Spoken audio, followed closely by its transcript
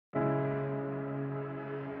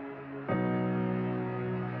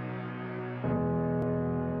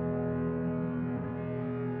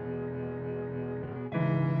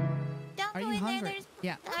in there. hungry. There's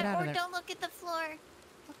Yeah, get out of or there. don't look at the floor.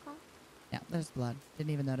 Okay. Yeah, there's blood.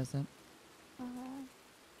 Didn't even notice it.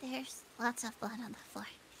 There's lots of blood on the floor.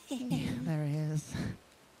 Yeah, there is.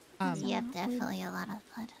 Yep, definitely a lot of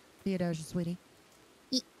blood. Theodosia, sweetie.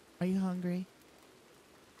 Are you hungry?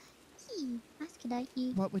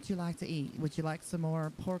 What would you like to eat? Would you like some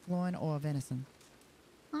more pork loin or venison?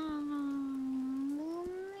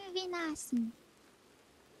 Venison.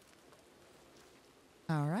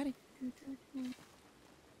 Alrighty.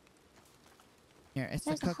 Here, it's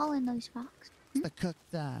There's the a hole in those rocks. It's the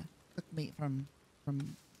cooked meat from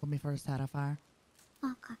when we first had our fire.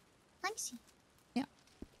 Okay. I see. Yeah.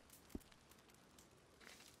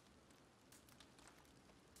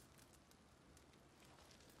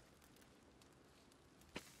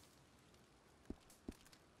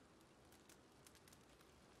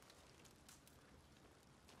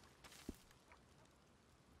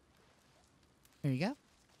 There you go.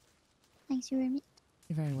 Thanks, you Remy.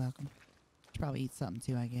 You're very welcome. Should probably eat something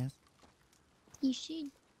too, I guess. You should.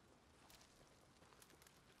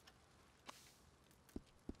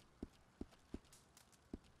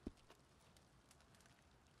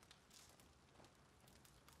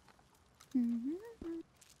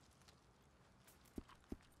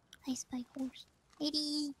 I spy horse.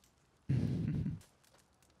 Lady.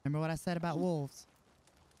 Remember what I said about wolves?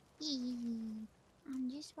 I'm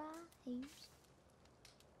just right here.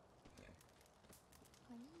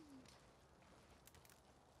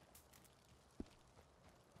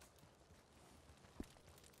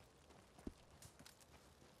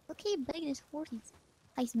 Look how big this horse is.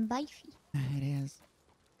 Nice and beefy. It is.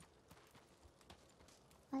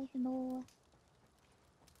 Beefy boy.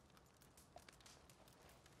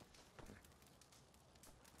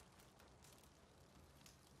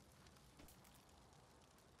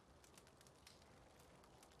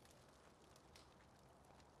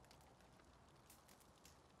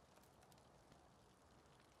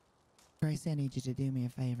 Gracie, I need you to do me a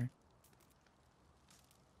favor.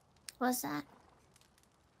 What's that?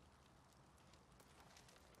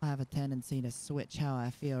 I have a tendency to switch how I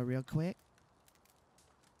feel real quick.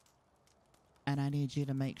 And I need you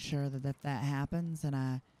to make sure that if that happens and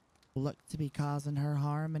I look to be causing her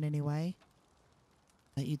harm in any way,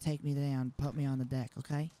 that you take me down, put me on the deck,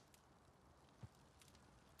 okay?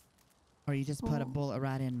 Or you just put a bullet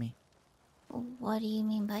right in me. What do you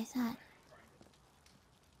mean by that?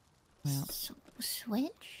 Well,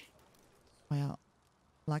 switch? Well,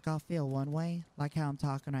 like I'll feel one way, like how I'm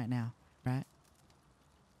talking right now, right?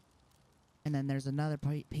 And then there's another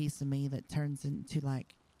piece of me that turns into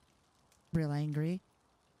like real angry.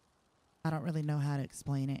 I don't really know how to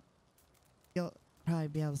explain it. You'll probably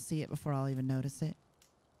be able to see it before I'll even notice it,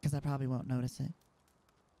 because I probably won't notice it.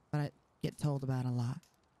 But I get told about a lot.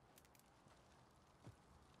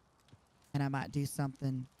 And I might do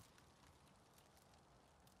something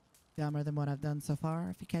dumber than what I've done so far,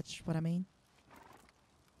 if you catch what I mean.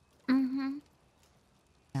 Mm-hmm.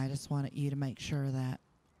 I just wanted you to make sure that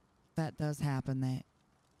if that does happen, that,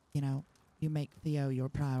 you know, you make Theo your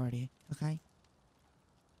priority, okay?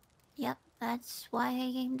 Yep, that's why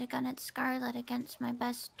I aimed a gun at Scarlet against my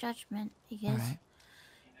best judgment, because Alright.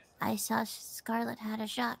 I saw Scarlet had a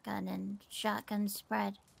shotgun and shotgun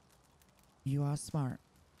spread. You are smart.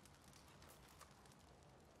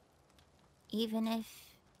 Even if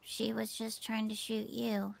she was just trying to shoot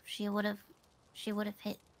you, she would have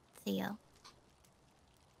hit Theo.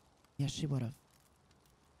 Yes, she would have.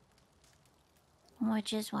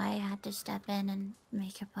 Which is why I had to step in and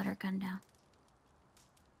make her put her gun down.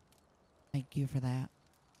 Thank you for that.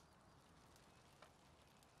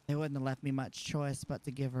 They wouldn't have left me much choice but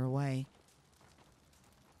to give her away.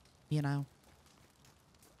 You know?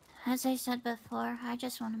 As I said before, I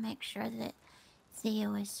just want to make sure that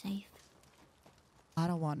Theo is safe. I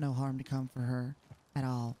don't want no harm to come for her at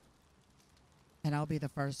all. And I'll be the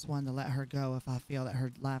first one to let her go if I feel that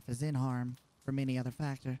her life is in harm from any other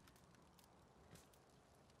factor.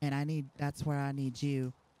 And that's where I need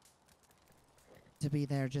you to be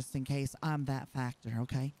there just in case I'm that factor,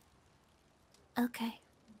 okay? Okay.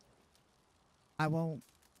 I won't,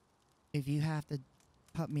 if you have to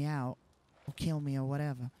put me out or kill me or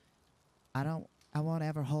whatever, I won't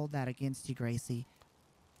ever hold that against you, Gracie.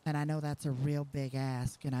 And I know that's a real big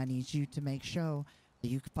ask, and I need you to make sure that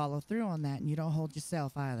you can follow through on that and you don't hold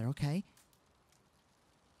yourself either, okay?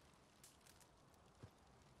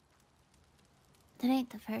 That ain't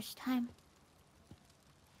the first time.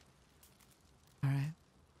 Alright.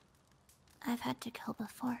 I've had to kill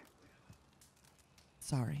before.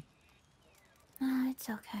 Sorry. No, it's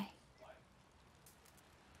okay.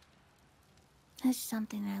 It's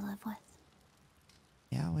something I live with.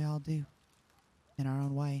 Yeah, we all do. in our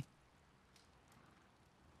own way.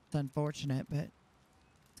 It's unfortunate, but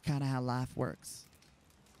it's kind of how life works.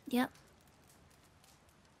 Yep.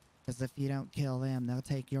 Because if you don't kill them, they'll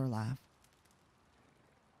take your life.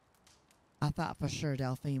 I thought for sure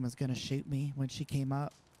Delphine was going to shoot me when she came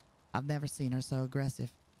up. I've never seen her so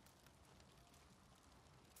aggressive.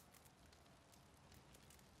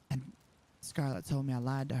 And Scarlett told me I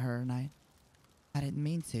lied to her, and I didn't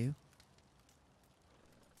mean to.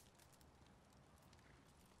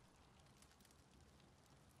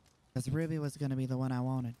 Because Ruby was going to be the one I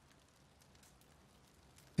wanted.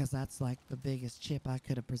 Because that's like the biggest chip I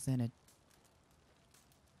could have presented.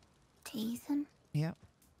 To Ethan? Yep.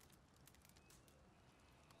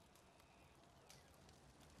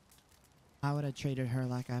 I would have treated her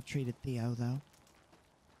like I've treated Theo, though.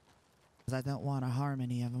 Because I don't want to harm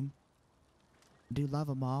any of them. I do love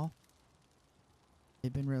them all.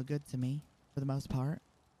 They've been real good to me, for the most part.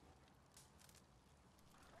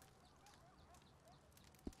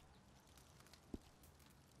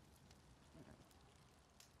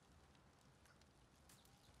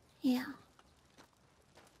 Yeah.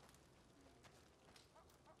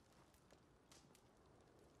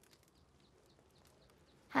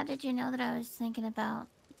 How did you know that I was thinking about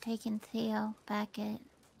taking Theo back at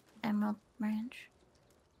Emerald Ranch?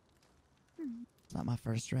 It's not my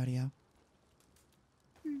first rodeo.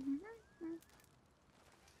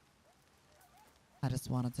 I just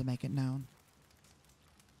wanted to make it known.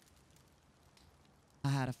 I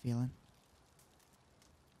had a feeling.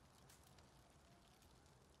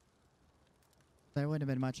 There wouldn't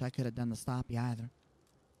have been much I could have done to stop you either.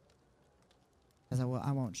 Because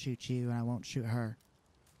I won't shoot you and I won't shoot her.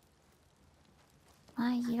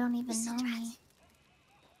 Why? You don't even know me.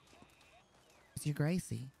 It's you,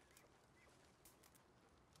 Gracie.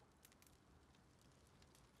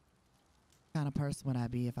 What kind of person would I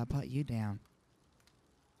be if I put you down?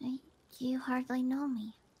 You hardly know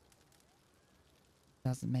me.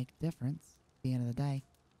 Doesn't make a difference at the end of the day.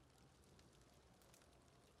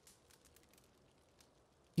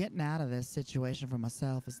 Getting out of this situation for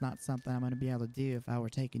myself is not something I'm going to be able to do if I were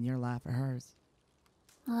taking your life or hers.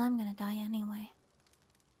 Well, I'm gonna die anyway.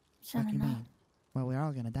 Soon What do you enough. mean? Well, we're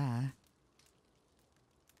all going to die.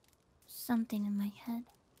 Something in my head.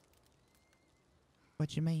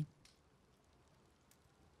 What you mean?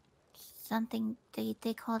 Something,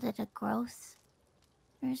 they called it a growth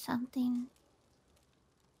or something.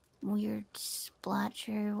 Weird splotch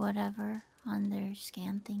or whatever on their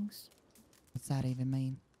scan things. What's that even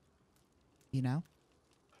mean? You know?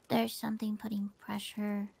 There's something putting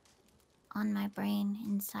pressure on my brain,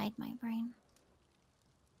 inside my brain.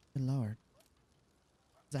 Good Lord.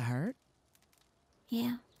 Does it hurt?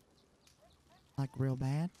 Yeah. Like real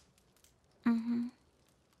bad? Mm-hmm.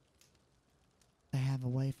 They have a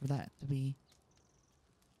way for that to be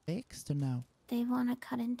fixed or no? They want to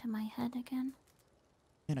cut into my head again.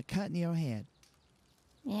 And a cut in your head.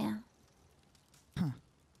 Yeah. Huh.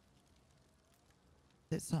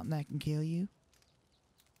 Is it something that can kill you?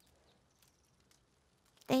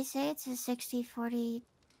 They say it's a 60-40%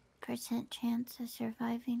 chance of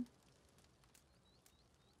surviving.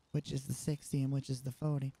 Which is the 60 and which is the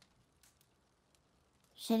 40?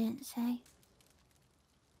 She didn't say.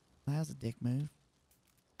 Well, that was a dick move.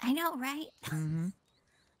 I know, right? Mm-hmm.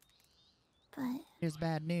 But, Here's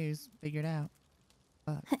bad news. Figured out.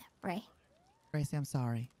 Fuck. right. Gracie, I'm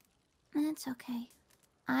sorry. It's okay.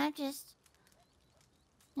 I just,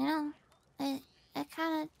 it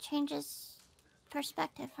kind of changes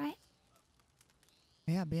perspective, right?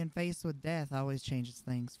 Yeah, being faced with death always changes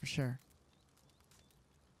things, for sure.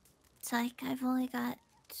 It's like I've only got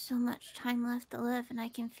so much time left to live and I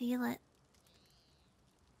can feel it.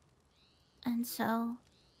 And so,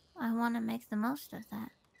 I want to make the most of that.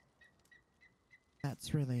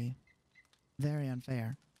 That's really very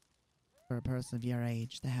unfair for a person of your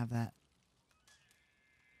age to have that.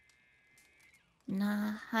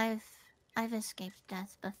 Nah, I've escaped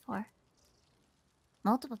death before.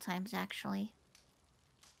 Multiple times, actually.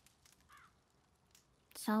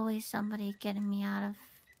 It's always somebody getting me out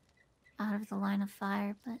of the line of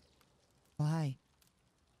fire, but Well, hey,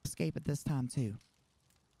 escape it this time too.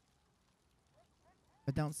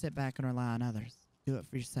 But don't sit back and rely on others. Do it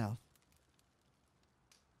for yourself.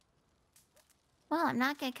 well, I'm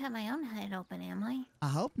not gonna cut my own head open, am I? I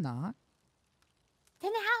hope not.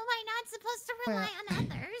 Then how am I not supposed to rely Well,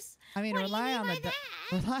 on others? I mean, What do you rely mean on by the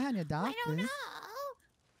that? rely on your doctors. I don't know.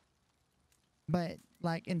 But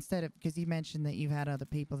like instead of, because you mentioned that you've had other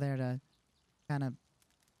people there to kind of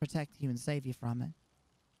protect you and save you from it.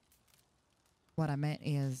 What I meant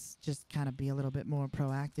is just kind of be a little bit more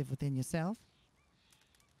proactive within yourself.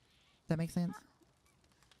 Does that make sense?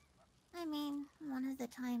 one of the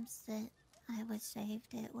times that I was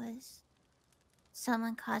saved, it was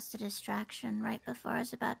someone caused a distraction right before I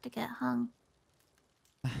was about to get hung,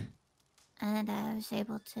 and I was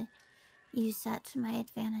able to use that to my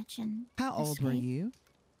advantage and How old were escape. you?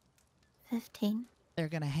 15. They're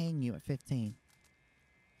gonna hang you at 15.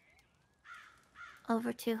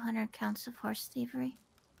 Over 200 counts of horse thievery.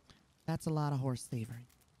 That's a lot of horse thievery.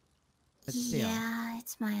 But still. Yeah,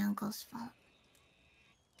 it's my uncle's fault.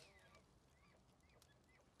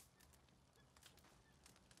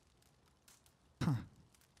 Huh.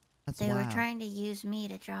 That's They wild. were trying to use me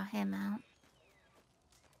to draw him out.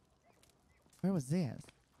 Where was this?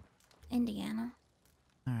 Indiana.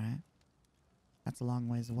 Alright. That's a long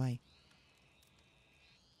ways away.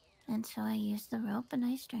 And so I used the rope and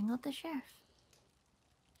I strangled the sheriff.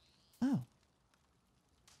 Oh.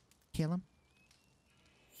 Kill him?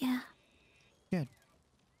 Yeah. Good.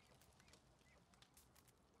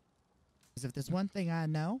 Because if there's one thing I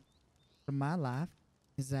know from my life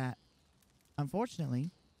is that,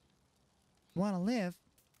 unfortunately, if you want to live,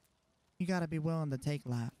 you got to be willing to take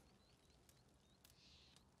life.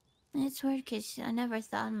 It's weird because I never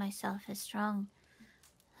thought of myself as strong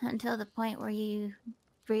until the point where you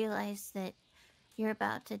realize that you're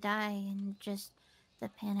about to die and just the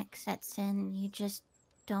panic sets in. You just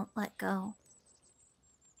don't let go.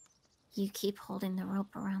 You keep holding the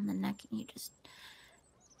rope around the neck and you just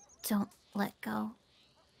don't let go.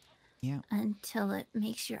 Yeah. Until it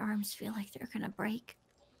makes your arms feel like they're gonna break.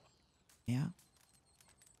 Yeah.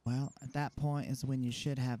 Well, at that point is when you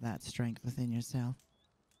should have that strength within yourself.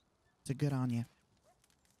 So good on you.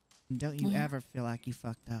 And don't you Yeah. ever feel like you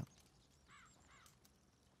fucked up.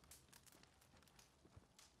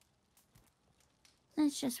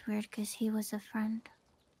 It's just weird because he was a friend.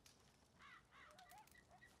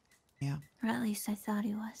 Yeah. Or at least I thought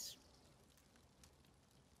he was.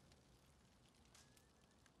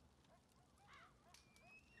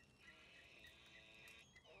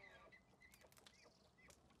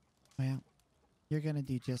 Well, you're gonna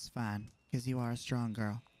do just fine, because you are a strong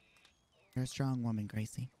girl. You're a strong woman,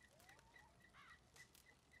 Gracie.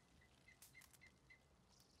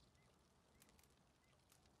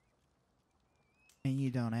 And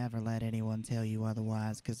you don't ever let anyone tell you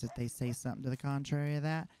otherwise, because if they say something to the contrary of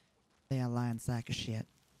that, they a lying sack of shit.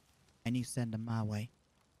 And you send them my way,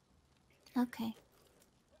 Okay.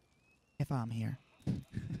 if I'm here. I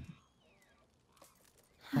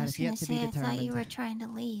That was is yet gonna to be say, I thought you determined. were trying to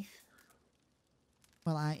leave.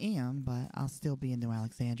 Well, I am, but I'll still be in New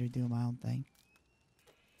Alexandria doing my own thing.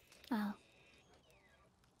 Oh,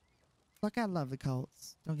 Look, I love the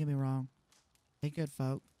Colts. Don't get me wrong. They good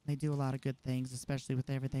folk. They do a lot of good things, especially with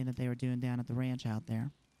everything that they were doing down at the ranch out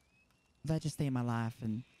there. That just ain't my life,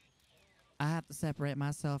 and I have to separate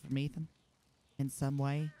myself from Ethan in some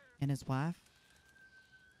way and his wife.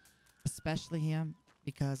 Especially him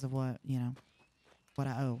because of what, what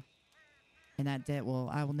I owe. And that debt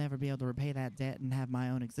I will never be able to repay that debt and have my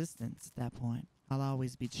own existence at that point. I'll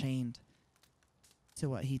always be chained to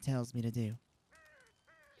what he tells me to do.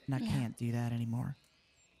 And I Yeah. can't do that anymore.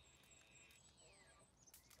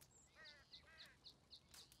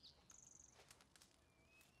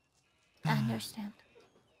 I understand.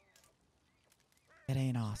 It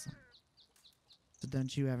ain't awesome. So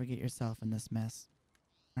don't you ever get yourself in this mess.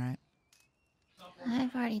 Alright?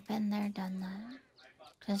 I've already been there, done that.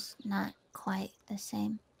 Just not quite the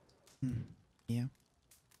same. Yeah.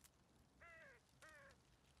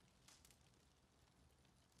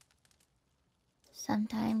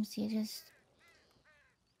 Sometimes you just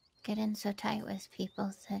get in so tight with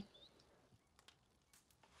people that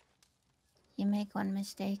you make one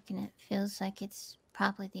mistake and it feels like it's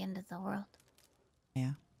probably the end of the world.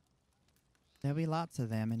 Yeah. There'll be lots of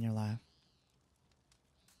them in your life.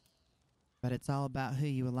 But it's all about who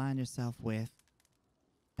you align yourself with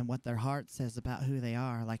and what their heart says about who they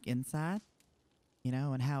are, like inside,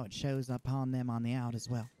 and how it shows upon them on the out as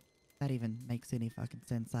well. If that even makes any fucking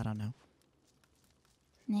sense, I don't know.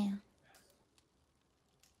 Yeah.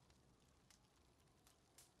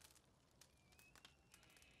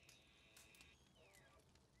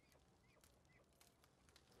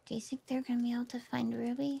 Do you think they're gonna be able to find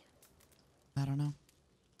Ruby? I don't know.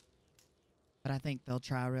 But I think they'll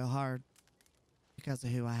try real hard because of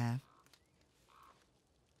who I have.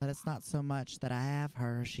 But it's not so much that I have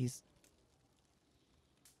her. She's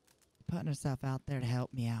putting herself out there to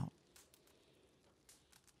help me out.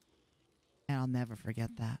 And I'll never forget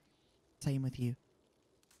that. Same with you.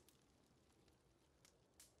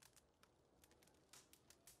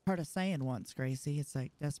 Heard a saying once, Gracie. It's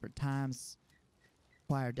like desperate times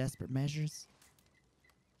require desperate measures.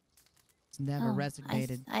 It's never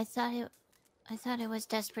resonated. I I thought it was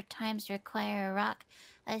desperate times require a rock,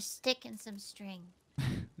 a stick, and some string.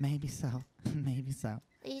 Maybe so. Maybe so.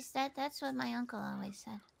 At least that's what my uncle always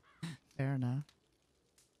said. Fair enough.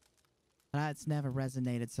 But it's never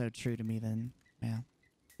resonated so true to me than, well,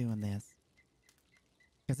 doing this.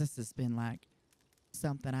 Because this has been like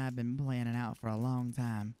something I've been planning out for a long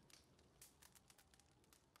time.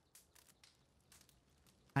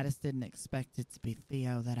 I just didn't expect it to be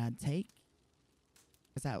Theo that I'd take.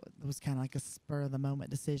 Because that was kind of like a spur of the moment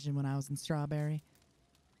decision when I was in Strawberry.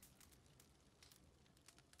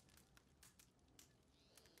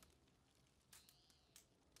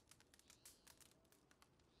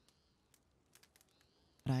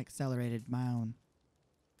 But I accelerated my own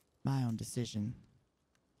decision.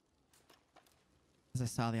 As I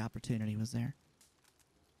saw the opportunity was there.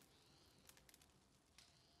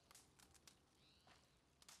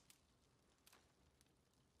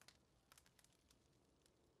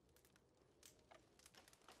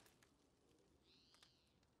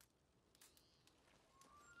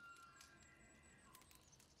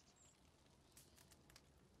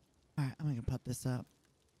 Alright, I'm gonna put this up.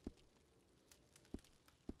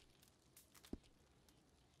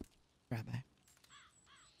 Right back.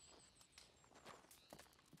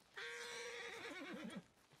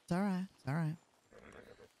 It's alright. It's alright.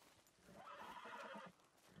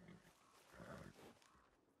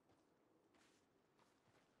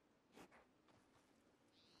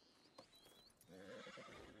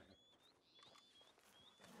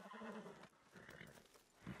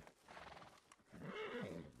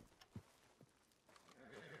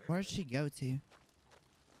 Where'd she go to?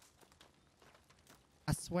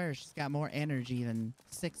 I swear she's got more energy than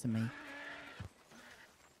 6 of me.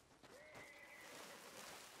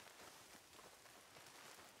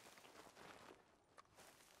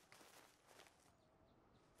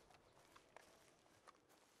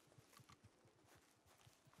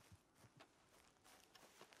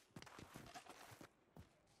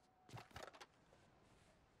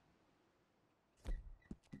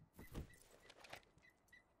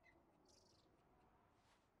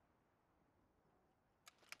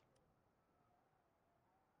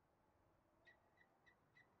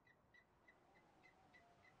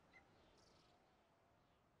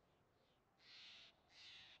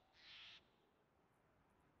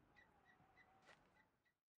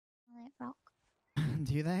 That rock.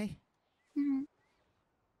 Do they? Mm-hmm.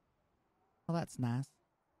 Well, that's nice.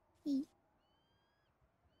 Yeah.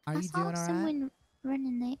 Are I you saw doing alright? someone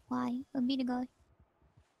running that way a bit ago.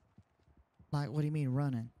 Like, what do you mean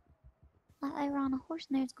running? Like they were on a horse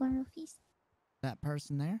and they was going real fast. That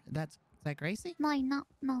person there? Is that Gracie? No.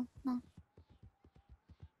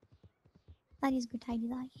 That is good tidy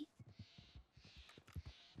like it.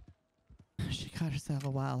 She got herself a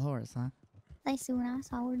wild horse, huh? That's the one I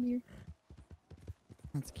saw earlier.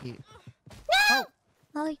 That's cute. No!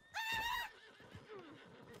 Oh! Like,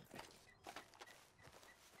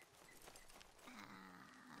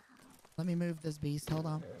 Let me move this beast. Hold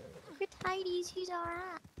on. good tidies, he's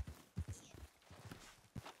alright.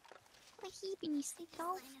 What heaping you sleep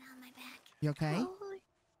off? Landed on my back. You okay? Oh,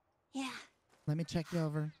 Yeah. Let me check you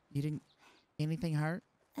over. You didn't... Anything hurt?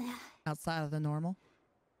 Outside of the normal?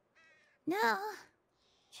 No.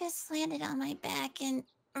 Just landed on my back and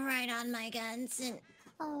right on my guns and...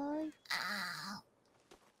 oh. Ow.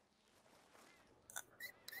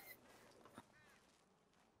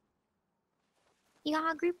 You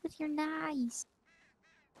gotta grip with your knives.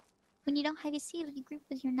 When you don't have a seal, you grip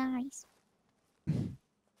with your knives. Hey,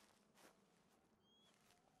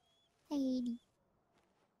 Eddie.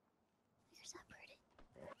 You're so pretty.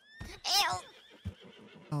 Ew!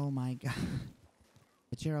 Oh my god.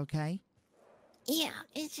 But you're okay? Yeah,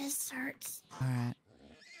 it just hurts. Alright.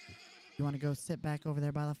 You want to go sit back over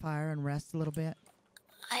there by the fire and rest a little bit?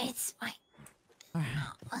 It's fine. Alright.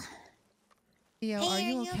 Theo, Hey, are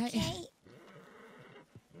you okay?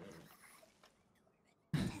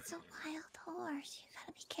 It's a wild horse. You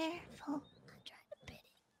gotta be careful. I'm trying to pet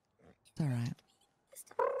It's alright.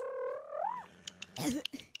 it.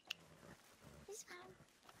 It's fine.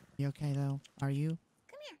 You okay though? Are you?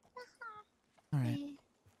 Come here. Alright.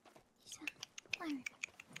 Come here.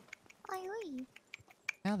 I leave.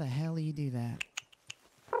 How the hell do you do that?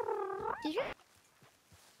 Did you?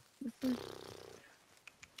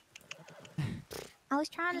 I was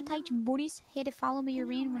trying to teach Boris how to follow me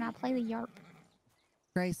around when I play the yarp.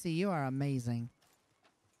 Gracie, you are amazing.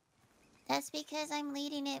 That's because I'm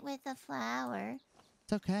leading it with a flower.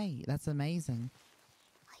 It's okay. That's amazing.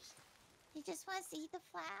 He just wants to eat the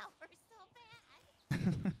flower so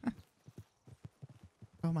bad.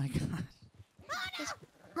 Oh my god. Oh no!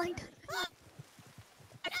 Like, Oh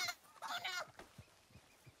no! Oh no!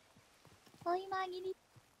 Oh, you might get it.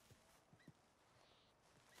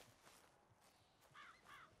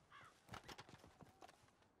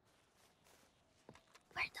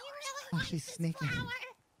 Where'd the horse Oh, she's sneaking.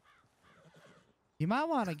 You might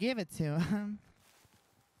want to give it to him.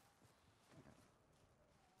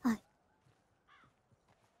 Hi.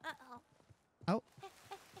 Uh-oh. Oh.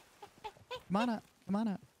 Come on up. Come on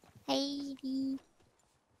up. Heidi.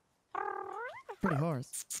 Pretty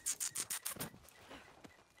horse.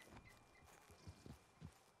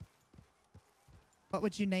 What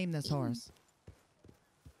would you name this horse?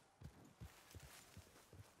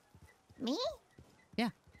 Me? Yeah.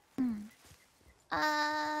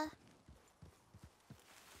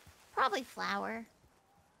 Probably Flower.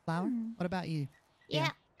 Flower? What about you? Yeah,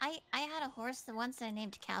 I had a horse the once I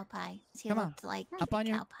named Cow Pie. He Come on. looked like Up on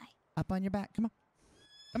your- Cow Pie. Up on your back. Come on.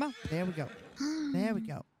 Come on. There we go. There we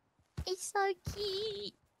go. It's so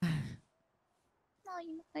cute. Oh,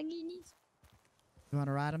 you my goodness. You want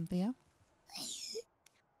to ride him, Theo?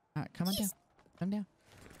 All right, come on down. Come down.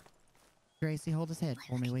 Gracie, hold his head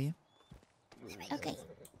for me, will you? Okay.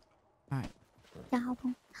 All right. Come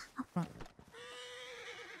on.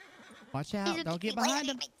 Watch out. Don't get behind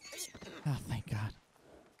him. Oh, thank God.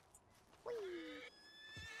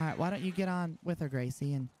 All right, why don't you get on with her,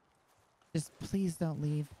 Gracie, and just please don't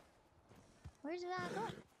leave. Where's that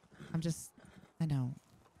going? I know.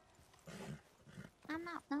 I'm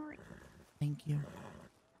not worried. Thank you.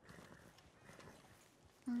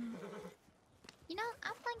 You know,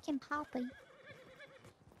 I'm thinking Poppy.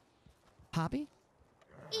 Poppy?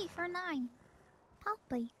 E for 9.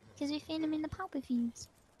 Poppy. Because we found him in the poppy fields.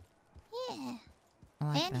 Yeah. I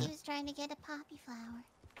like And that. he was trying to get a poppy flower.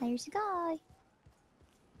 There's the guy.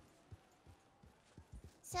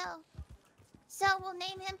 So we'll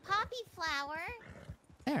name him Poppy Flower.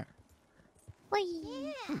 There. Wait.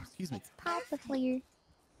 Yeah. Ooh, excuse me. It's Poppy Flare.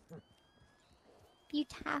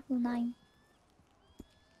 Beautiful name.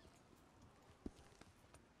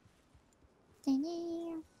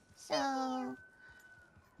 So,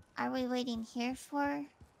 are we waiting here for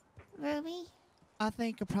Ruby? I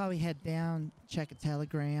think I'll probably head down, check a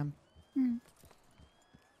telegram. I'm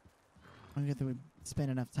good that we spent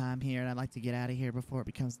enough time here, and I'd like to get out of here before it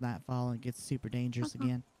becomes nightfall and it gets super dangerous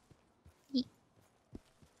again.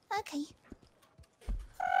 Okay.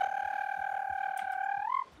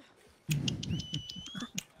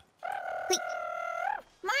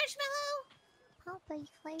 Marshmallow! Poppy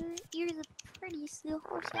Flare, you're the prettiest little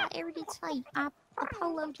horse I ever did see. I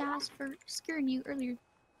apologize for scaring you earlier.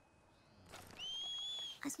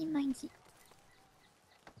 I didn't mind it.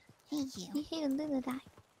 Thank you. You had a little die.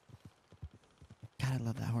 God, I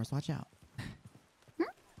love that horse. Watch out. All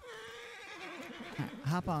right,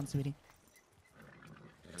 hop on, sweetie.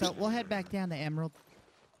 So we'll head back down to Emerald.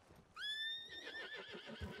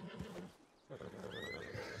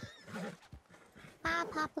 Bye,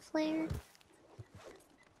 Papa Flare.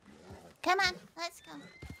 Come on, let's go.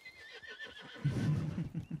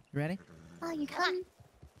 Ready? Oh, you're Come on. coming?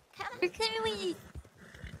 Come on. You're coming with me.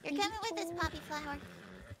 You're coming with this Poppy Flower.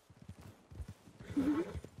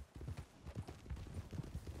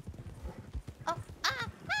 Oh, ah.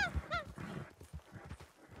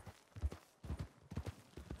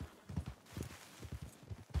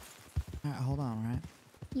 All right, hold on, all right?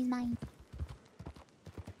 He's mine.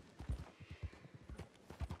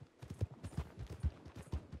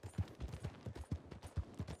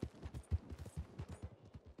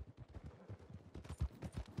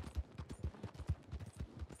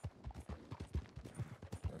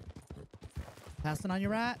 Passing on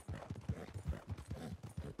your right.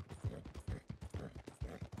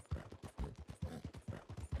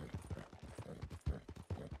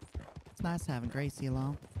 It's nice having Gracie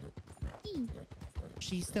along. Hey.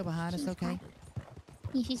 She's still behind us, She's okay? fine.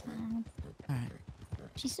 Yeah, she's fine. All right.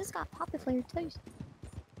 She's just got Papa Flare too.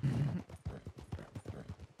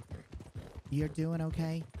 You're doing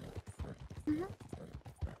okay? Mm-hmm. All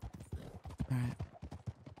right.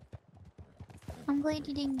 I'm glad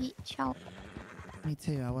you didn't get shot. Me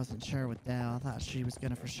too. I wasn't sure with Dell. I thought she was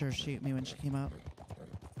gonna for sure shoot me when she came up.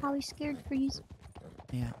 I was scared for you.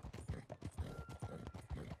 Yeah.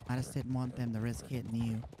 I just didn't want them to risk hitting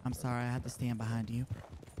you. I'm sorry I had to stand behind you.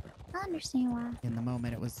 I understand why. In the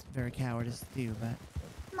moment, it was very cowardice to do, but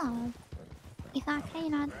No. If I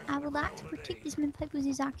can, I would like to protect as many people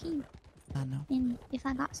as I can. I know. And if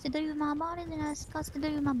I got to do with my body, then I got to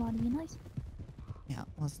do with my body, you know? Yeah,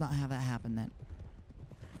 let's not have that happen then.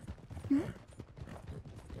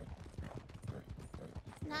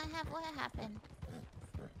 Not have what happened?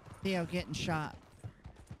 Theo getting shot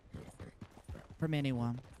from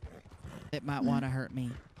anyone that might want to hurt me.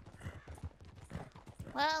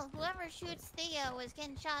 Well, Well, whoever shoots Theo was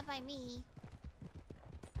getting shot by me.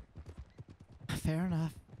 Fair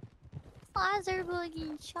enough. Why is everybody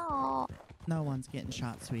getting shot? No one's getting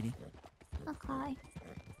shot, sweetie. Okay.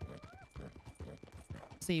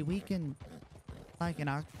 See, we can,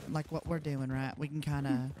 like what we're doing, right? We can kind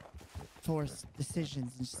of force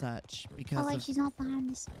decisions and such Oh because wait, of. she's not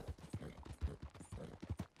behind us.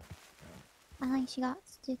 I think she got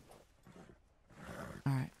stick.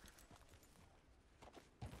 All right.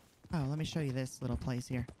 Oh, let me show you this little place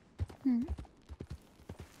here. Hmm.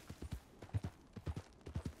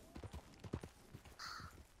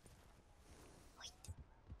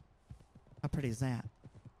 How pretty is that?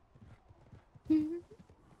 I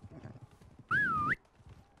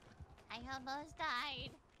almost died.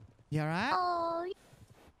 You all right? Oh,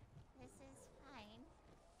 This is fine.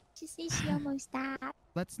 she says she almost died.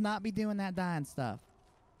 Let's not be doing that dying stuff.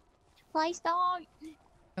 Please don't.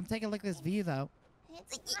 Come take a look at this view, though.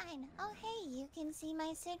 It's fine. Oh, hey, you can see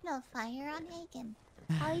my signal fire on Hagen.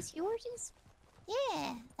 Oh, it's yours?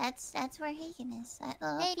 Yeah, that's where Hagen is. That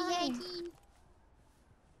little Lady fire. 18.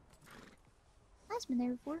 I've been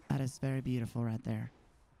there before. That is very beautiful right there.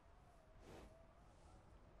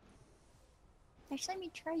 There's so many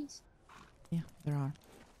trees. Yeah, there are.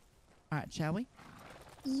 All right, shall we?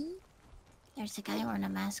 There's a guy wearing a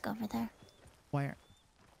mask over there. Where?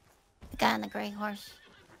 The guy on the gray horse.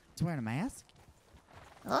 He's wearing a mask?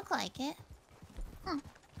 Look like it. All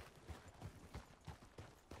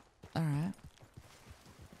right.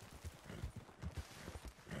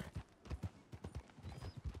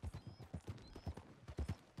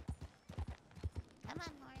 Come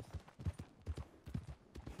on, horse.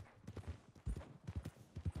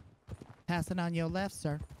 Passing on your left,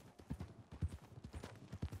 sir.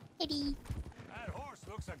 Eddie. That horse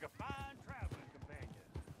looks like a fine traveling companion.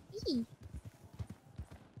 Eee.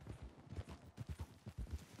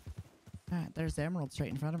 All right, there's the emerald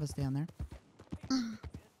straight in front of us down there.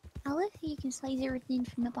 I love how you can slice everything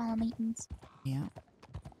from up on the mountains. Yeah.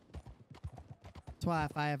 That's why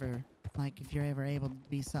if you're ever able to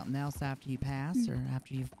be something else after you pass or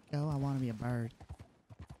after you go, I want to be a bird.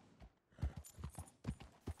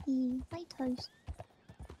 My toes. I'm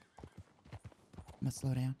gonna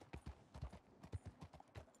slow down.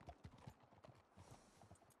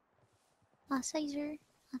 Caesar.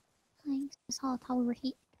 Thanks. I saw a tower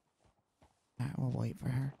heat. All right, we'll wait for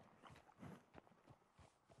her.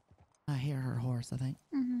 I hear her horse, I think.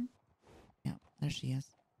 Mm-hmm. Yeah, there she is.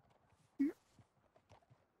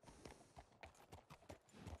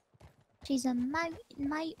 She's a mayor.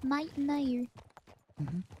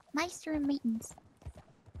 Mm-hmm. Meister of meetings.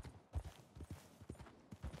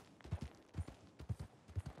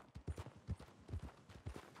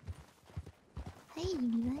 Hey,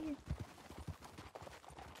 you there.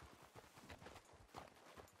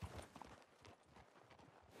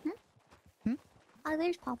 Oh,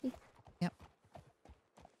 there's Poppy. Yep.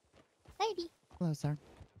 Lady. Hello, sir.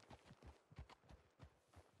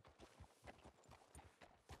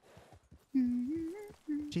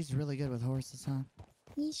 She's really good with horses, huh?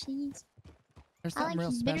 Yeah, she is. There's I something like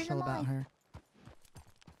real she's better than special about mine. her.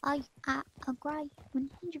 I agree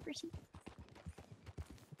 100%.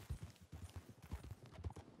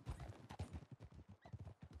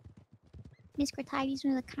 Miss Gratidy's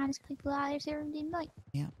one of the kindest people I've ever met.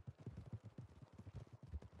 Yeah.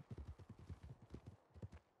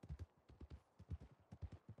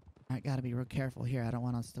 I gotta be real careful here. I don't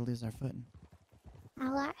want us to lose our footing. I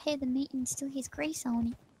like how the meeting still has grease on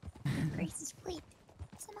it. The grease is flat.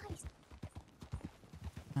 It's so nice.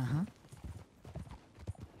 Uh-huh.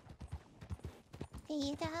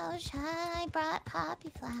 Theodosia, I brought poppy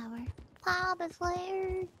flower. Poppy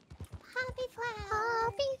flower, Poppy flower.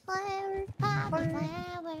 poppy flower, Poppy We're-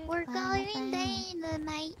 flower. We're poppy going flower. down the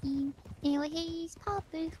meeting, and he's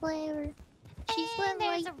poppy flower. She's And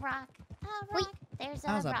there's lovely. a rock. A rock. Wait. There's a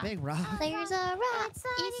That was a rock. big rock. There's a rock. It's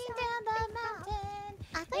sliding down the mountain.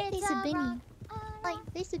 I think It's there's a a bunny. rock. A rock. Like,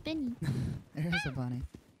 there's a bunny. There is a bunny.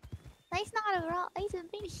 That's not a rock. There's a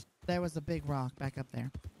bunny. There was a big rock back up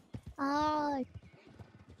there. Oh,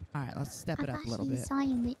 All right, let's step I it up thought a little she was bit.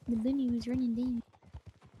 saying that the bunny was running down.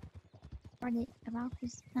 Or that the rock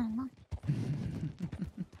was, I don't know.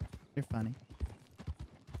 You're funny.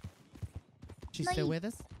 She's No, still you- with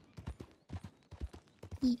us?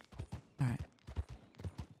 Yeah. All right.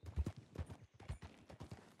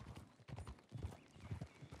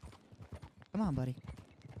 Come on, buddy.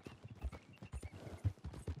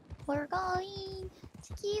 We're going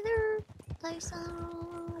together to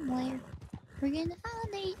somewhere. We're gonna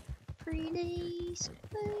find a pretty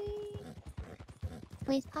spring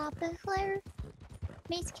with Papa Flare,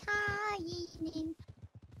 Miss Caillou,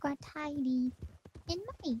 got tidy in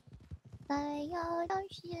my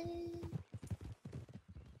biology.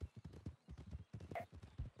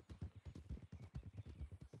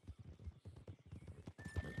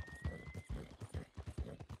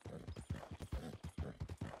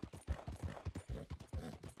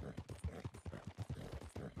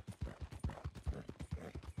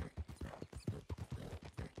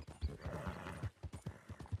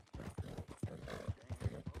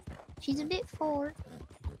 She's a bit forward,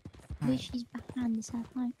 but Alright. she's behind the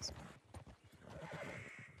sidelines.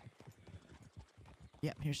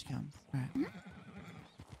 Yep, here she comes. Alright.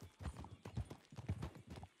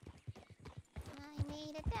 I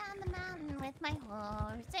made it down the mountain with my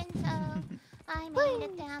horse and so I made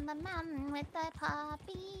it down the mountain with the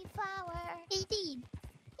poppy flower. He did.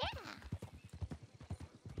 Yeah.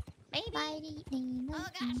 Maybe. Mighty Oh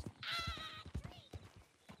gosh.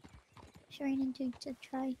 She ran into the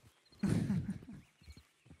tray.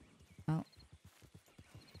 Oh.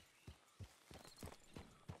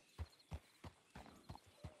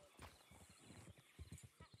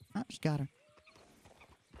 Oh, she got her.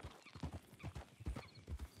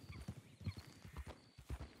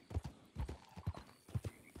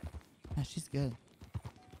 Yeah, she's good.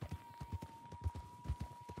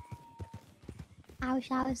 I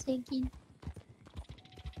wish I was thinking.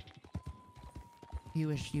 You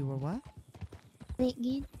wish you were what?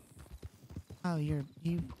 Thinking. Oh, you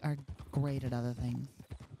are great at other things.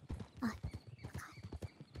 Oh,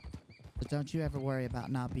 But don't you ever worry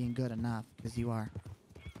about not being good enough, because you are.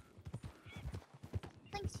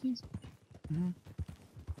 thanks, sis. Mm-hmm.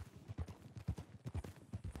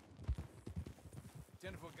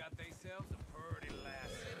 Jennifer got theyselves a pretty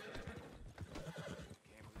lassie.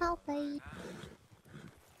 I'll wait.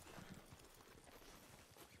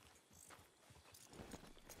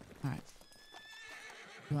 Alright.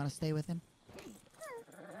 You want to stay with him?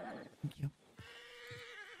 Thank you.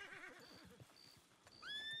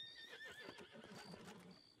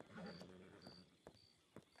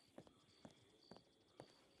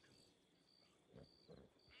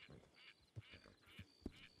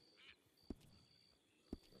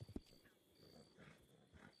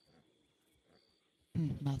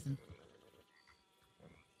 Nothing.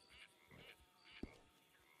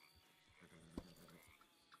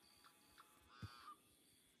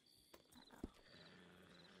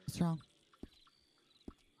 What's wrong?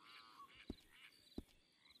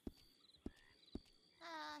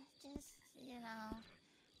 Just,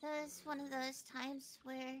 there's one of those times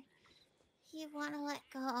where you want to let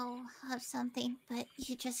go of something, but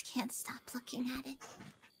you just can't stop looking at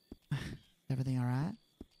it. Everything alright?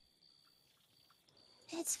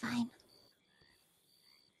 It's fine.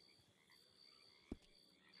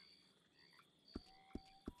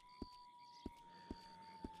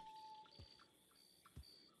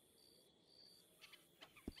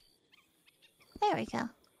 There we go.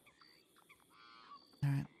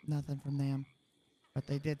 Alright, nothing from them. But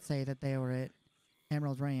they did say that they were at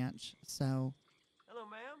Emerald Ranch, so Hello,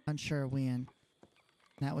 ma'am. unsure when.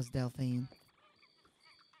 That was Delphine.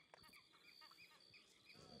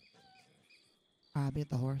 I'll be at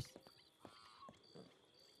the horse.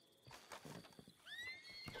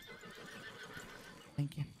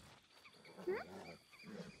 Thank you.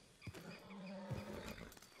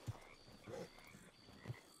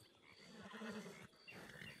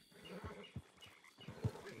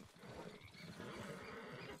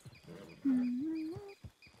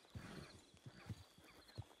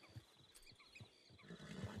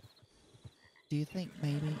 Do you think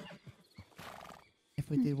maybe if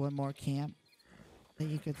we did one more camp that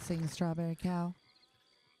you could sing Strawberry Cow?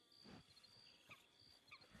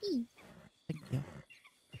 E. Thank you.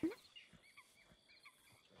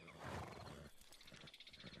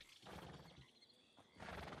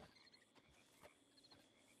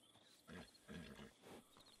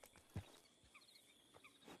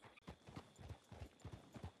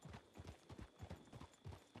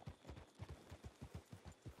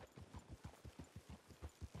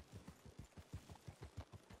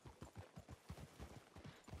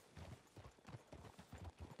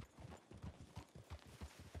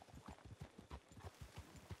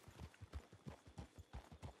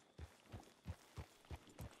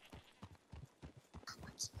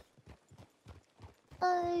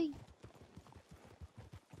 Bye.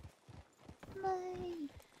 Bye.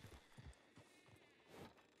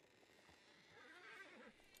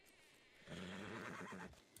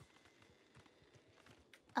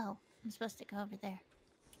 Oh, I'm supposed to go over there.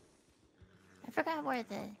 I forgot where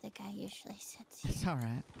the guy usually sits. It's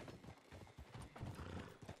alright.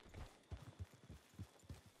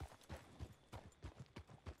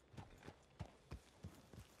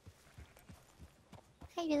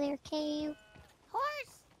 Hey there, Cave.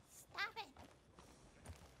 Horse! Stop it!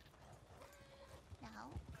 No,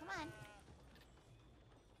 come on.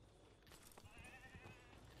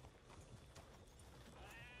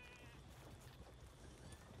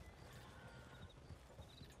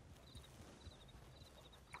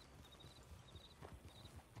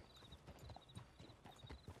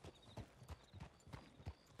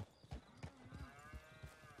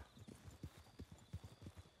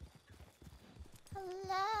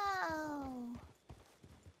 Hello.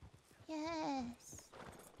 Yes.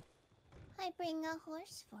 I bring a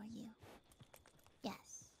horse for you.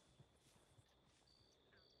 Yes.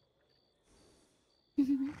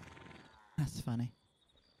 That's funny.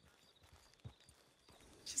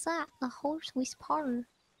 She's like a horse whisperer.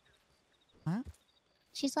 Huh?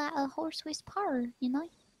 She's like a horse whisperer, you know?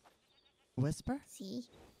 Whisper? See?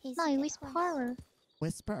 He's No, a good horse. whisperer.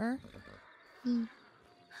 Whisperer? Yeah.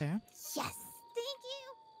 Yeah. Yes. Thank you.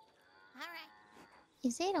 All right.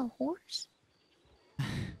 Is it a horse?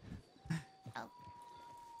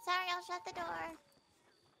 Sorry, I'll shut the door.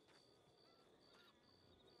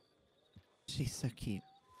 She's so cute.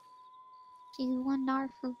 She's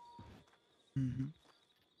wonderful. Mm-hmm.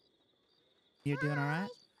 You're doing all right?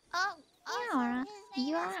 Oh, Yeah, also, alright. his name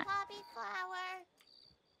You is alright? Poppy Flower.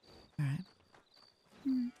 All right.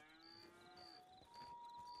 Hmm.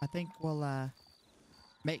 I think we'll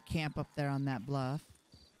make camp up there on that bluff,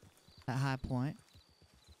 that high point.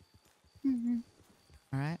 Mm-hmm.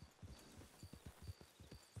 All right.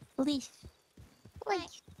 Leaf.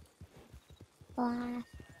 Leaf. Laugh.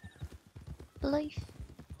 Leaf.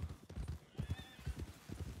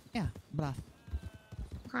 Yeah, bluff.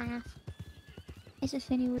 Laugh. It's a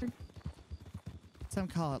funny word. Some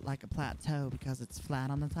call it like a plateau because it's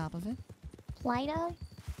flat on the top of it. Play-Doh?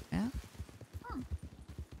 Yeah.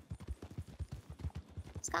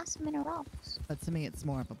 It's got some minerals. But to me, it's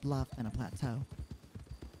more of a bluff than a plateau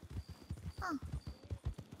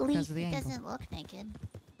because Leaf. of the He angle. doesn't look naked.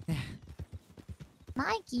 Yeah.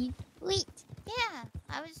 Nike. Wait. Yeah,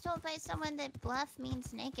 I was told by someone that bluff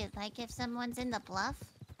means naked. Like if someone's in the bluff.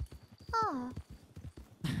 Oh,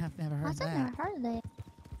 I've never heard I've that. never heard of that.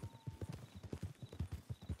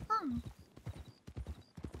 Oh.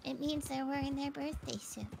 It means they're wearing their birthday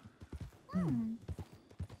suit. Hmm.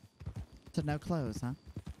 So no clothes, huh?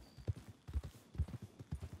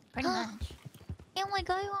 Pretty much. Can we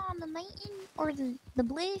go on the mountain or the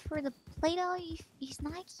bluff or the Play-Doh if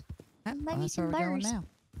Nike? Yeah, Maybe well, that's some where we're going bears. now.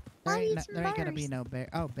 There Maybe ain't, no, some there ain't gonna be bears. no bear.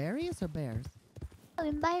 Oh, berries or bears? I'm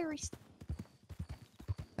embarrassed.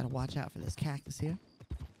 Gotta watch out for this cactus here.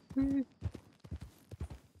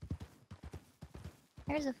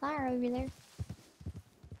 There's a fire over there.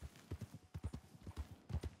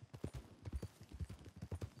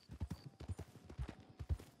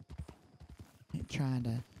 Ain't trying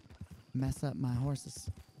to mess up my horse's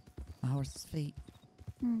feet.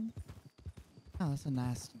 Hmm. Oh, that's a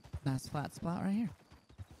nice flat spot right here.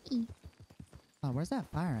 E. Oh, where's that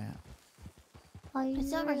fire at?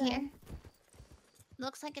 It's over here.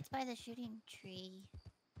 Looks like it's by the shooting tree.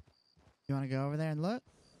 You want to go over there and look?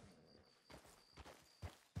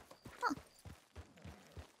 Huh.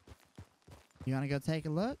 You want to go take a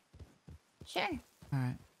look? Sure. All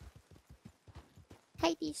right.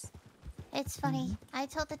 Hades. It's funny. I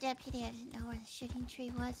told the deputy I didn't know where the shooting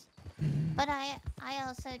tree was. But I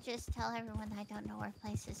also just tell everyone I don't know where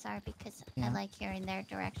places are because I Yeah. like hearing their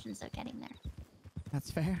directions of getting there. That's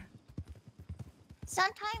fair.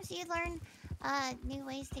 Sometimes you learn new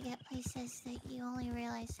ways to get places that you only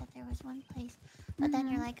realized that there was one place. But then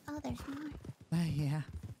you're like, oh, there's more. Yeah,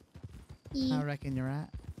 E. I reckon you're right.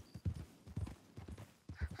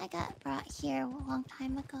 I got brought here a long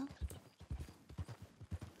time ago.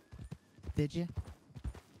 Did you?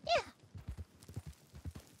 Yeah.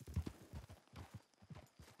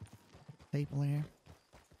 People here.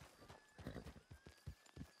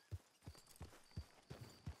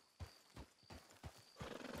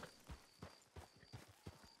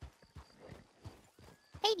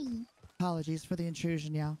 Hades. Apologies for the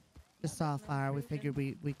intrusion, y'all. Just saw a fire. We figured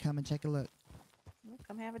we'd come and take a look. Well,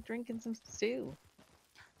 come have a drink and some stew.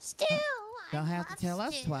 Stew! Don't I have to love tell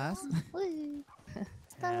us stew. twice. Woo.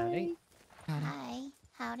 Howdy. Howdy. Hi.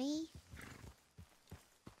 Howdy.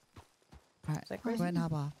 All right, Is that go ahead and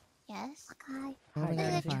hop off. Yes. Okay. Go over Hi, there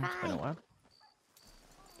to Let's the Daisy. fire. It's been a while.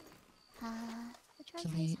 Uh,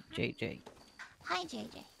 Actually, JJ. hi,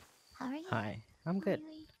 JJ. How are you? Hi. I'm good.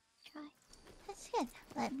 Try. That's good.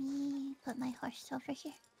 Let me put my horse over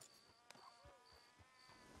here.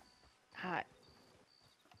 Hi.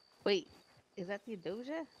 Wait, is that the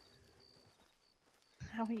Doja?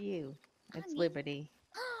 How are you? It's Honey. Liberty.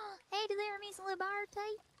 there, Miss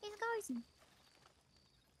Liberty. It's Garson.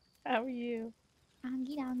 How are you? I'm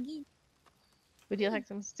good. Would you like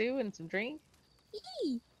some stew and some drink?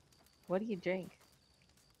 Yee. What do you drink?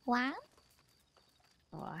 Wine?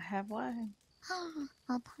 Oh, I have wine.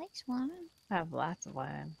 I'll take wine. I have lots of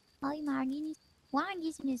wine. Oh, my goodness. Wine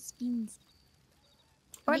gives me the spins.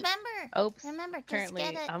 Remember, Oops. remember, just Apparently,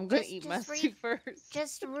 get a. I'm gonna just, eat my just stew first.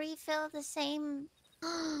 Just refill the same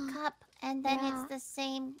cup, and then Yeah.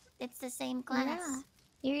 it's the same glass.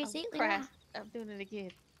 You're Oh, exactly crap. right. I'm doing it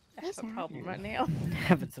again. I Yes, have a sir. problem right now.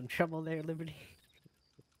 Having some trouble there, Liberty.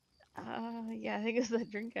 Yeah, I think it's that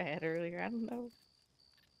drink I had earlier. I don't know.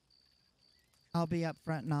 I'll be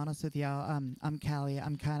upfront and honest with y'all. I'm Callie.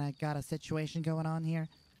 I'm kind of got a situation going on here.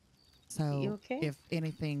 So You okay? if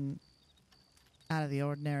anything out of the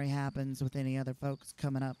ordinary happens with any other folks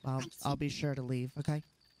coming up, I'll be sure to leave. Okay.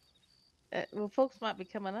 Well, folks might be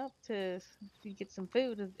coming up to get some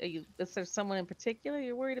food. Is there someone in particular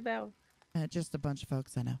you're worried about? Just a bunch of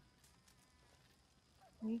folks I know.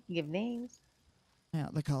 You can give names. Yeah,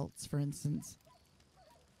 the Colts, for instance.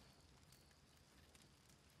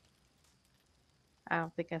 I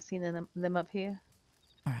don't think I've seen them up here.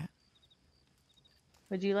 All right.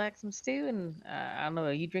 Would you like some stew? And I don't know,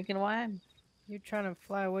 are you drinking wine? You trying to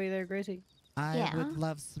fly away there, Gracie? I Yeah. would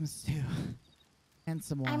love some stew and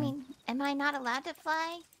some wine. I mean, am I not allowed to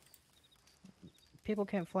fly? People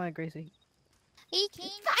can't fly, Gracie. He can.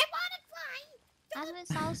 I want to fly. I haven't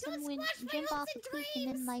saw someone squash my jump off hopes a and cliff and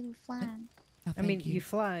then dreams. they were flying. Oh, I mean, thank you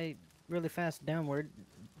fly really fast downward,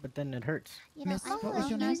 but then it hurts. You know, Miss, I've what was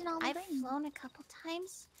your name? Losing all the I've brain. flown a couple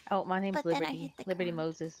times. Oh, my name's But then I Liberty. hit the Liberty ground.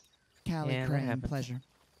 Moses. Calleigh Yeah, that Crane, happens. pleasure.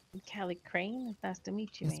 Calleigh Crane. Nice to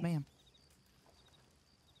meet you, Yes, ma'am.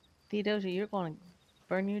 Theodosia, you're going to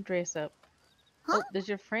burn your dress up. Huh? Oh, does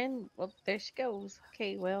your friend? Well, there she goes.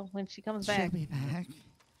 Okay, well, when she comes She'll back. be back.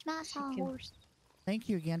 I saw a can- horse. Thank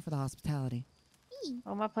you again for the hospitality.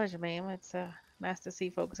 Oh, my pleasure, ma'am. It's nice to see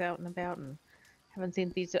folks out and about, and haven't seen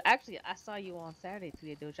these. So actually, I saw you on Saturday,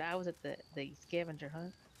 Theodosia. I was at the scavenger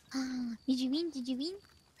hunt. Did you win? Did you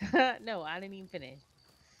win? No, I didn't even finish.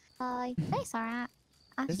 That's alright.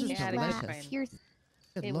 I This is finished delicious. last. Yours.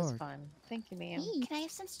 Good It lord. was fun. Thank you, ma'am. Hey. Can I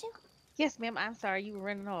have some stew? Yes, ma'am. I'm sorry, you were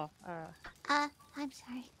running off. I'm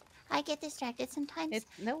sorry. I get distracted sometimes. It's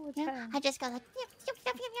you know, fine. I just go like.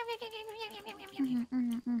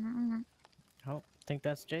 Oh, I think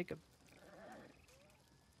that's Jacob.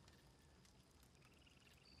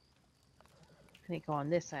 I need to go on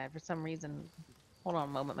this side for some reason. Hold on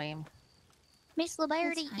a moment, ma'am. Miss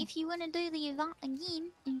Liberty, fine. if you want to do the event again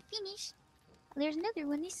and finish, there's another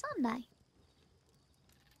one this Sunday.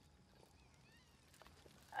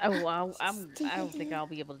 Oh, well, I don't think I'll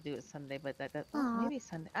be able to do it Sunday, but Aw. maybe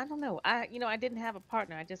Sunday. I don't know. I didn't have a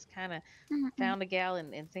partner. I just kind of found a gal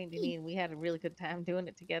in St. Denis, and we had a really good time doing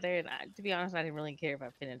it together. And to be honest, I didn't really care if I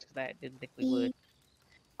finished because I didn't think we would.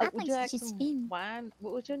 I Would think you you like should some spin. wine?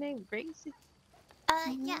 What was your name? Gracie?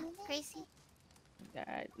 Yeah, Gracie.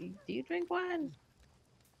 Do you drink wine?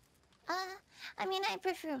 I mean, I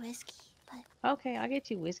prefer whiskey, but. Okay, I'll get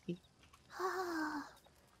you whiskey. Oh,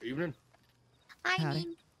 Evening. I Howdy.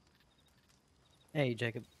 mean, Hey,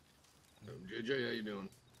 Jacob. JJ, how you doing?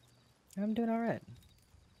 I'm doing all right.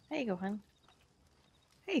 There you go, hon.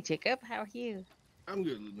 Hey, Jacob. How are you? I'm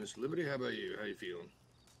good, Miss Liberty. How about you? How you feeling?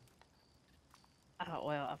 Oh,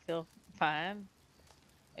 well, I feel fine.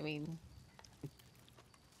 I mean,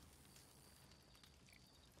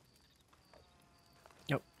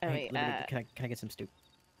 Oh, I hey, mean, Liberty, can I get some stew?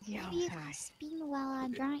 yeah, maybe if sorry. I spin while I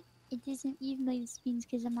drink, it doesn't give me the spins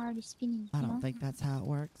because I'm already spinning. I you don't know? think that's how it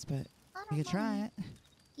works, but I you don't could try know.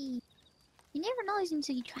 it. You never know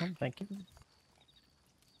until you try. Oh, thank you.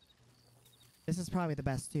 This is probably the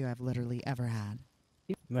best stew I've literally ever had.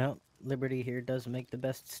 Well, Liberty here does make the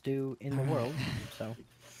best stew in the world, so.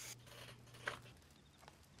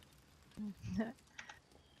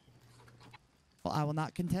 Well, I will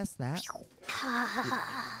not contest that.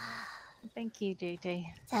 Thank you, JJ.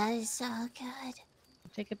 that is so good.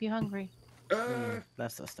 Jacob, you hungry?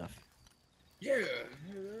 That's the stuff. Yeah,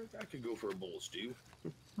 I could go for a bowl of stew.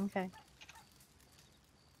 Okay.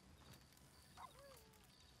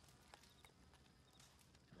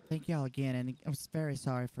 Thank y'all again, and I'm very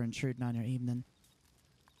sorry for intruding on your evening.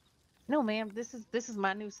 No, ma'am. This is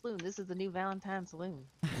my new saloon. This is the new Valentine Saloon.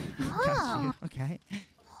 Got you. Okay.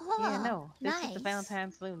 Yeah, no. This is the nice.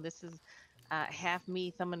 Valentine Saloon. This is half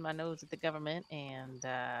me thumbing my nose at the government and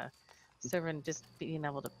serving, just being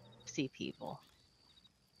able to see people.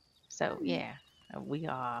 So yeah, we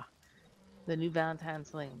are the new Valentine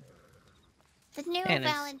Saloon. The new And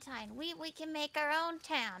it's- Valentine. We can make our own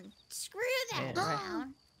town. Screw that Yeah. Right.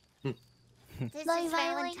 town. This Like is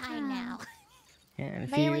Valentine now. Yeah, and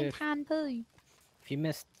Valentine poo. if you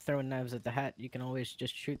miss throwing knives at the hat, you can always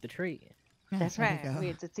just shoot the tree. Yeah, That's there we right. I go.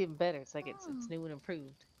 mean, it's even better. It's like it's Oh. new and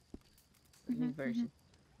improved. The new Mhm, version.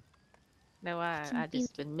 No, I Cute.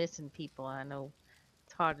 just been missing people. I know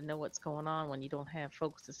it's hard to know what's going on when you don't have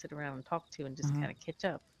folks to sit around and talk to and just Uh-huh. kind of catch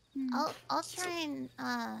up. I'll try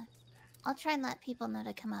and let people know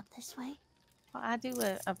to come up this way. Well, I do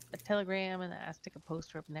a telegram and I stick a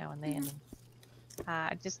poster up now and then. And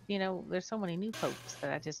I just, there's so many new folks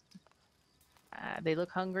that I just, they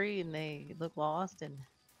look hungry and they look lost. And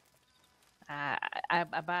I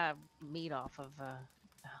buy meat off of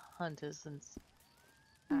hunters since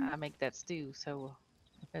I make that stew. So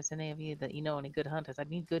if there's any of you that you know any good hunters, I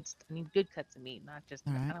need good cuts of meat, not just,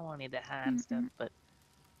 All right. I don't want any of the hind stuff, but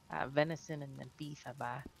venison and then beef I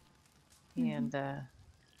buy. And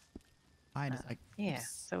Mine is like yeah,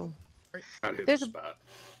 so I hit the there's a spot.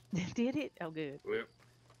 did it? Oh, good. Yep.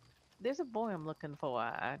 There's a boy I'm looking for.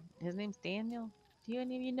 His name's Daniel. Do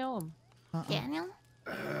any of you know him? Daniel?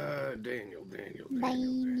 Daniel.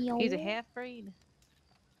 Daniel. He's a half breed.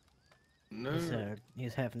 No,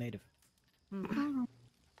 He's half native. Oh.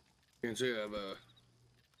 can't say I've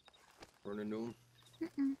run into him.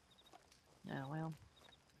 Mm-mm. Oh well.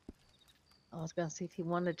 I was gonna see if he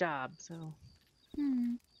won the job. So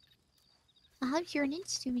Hmm. I hope you run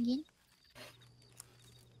into him again.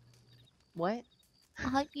 what? I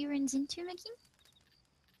hope you run into him again.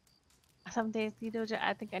 Some days,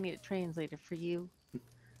 I think I need a translator for you.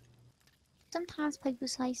 Sometimes people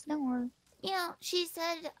say snore. You know, she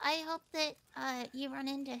said, I hope that you run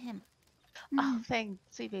into him. Oh, thank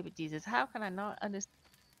sweet baby Jesus. How can I not understand?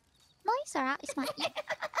 No, it's alright. It's my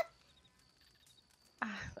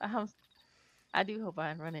I do hope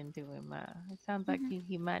I run into him. It sounds like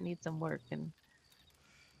he might need some work, and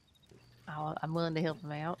I'm willing to help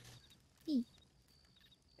him out. Hmm.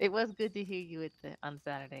 It was good to hear you on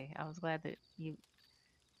Saturday. I was glad that you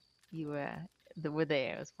were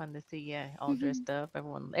there. It was fun to see you all dressed up.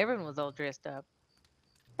 Everyone was all dressed up.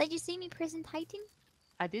 Did you see me presenting?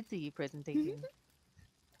 I did see you presenting.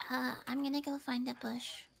 I'm gonna go find a bush.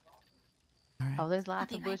 all right. Oh, there's I'll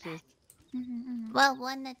lots be of right bushes. back. Well,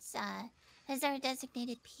 one that's is there a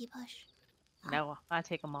designated pea bush? No, I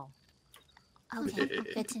take them all. Okay,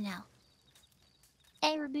 good to know.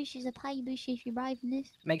 Every bush is a pie bush if you're brave enough.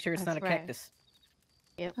 Make sure it's not a That's right. cactus.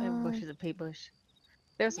 Yep, every bush Oh. is a pea bush.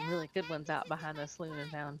 There's some really good ones out behind the saloon in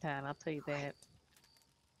Valentine. I'll tell you that.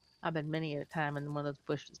 I've been many at a time in one of those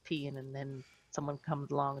bushes peeing, and then someone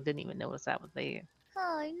comes along and didn't even notice I was there.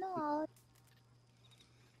 Oh no.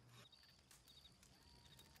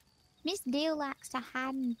 Miss Dale likes to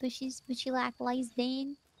hide in bushes, but she lays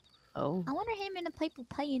down. Oh, I wonder how many people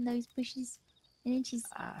pay in those bushes. And then she's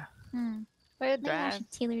well, it maybe I dries.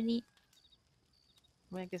 should tell her that. I mean,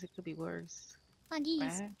 I guess it could be worse, I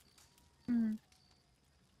guess. right?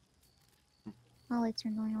 I'll let her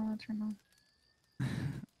know.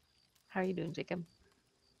 How are you doing, Jacob?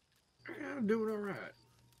 I'm doing all right.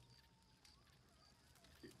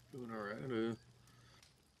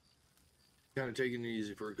 Kind of taking it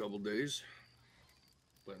easy for a couple days,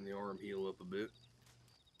 letting the arm heal up a bit.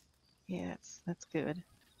 Yeah, that's good.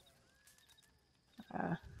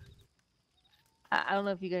 I don't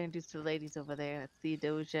know if you got introduced to the ladies over there. It's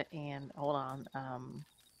Theodosia and hold on.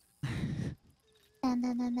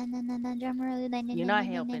 Drum roll. You're not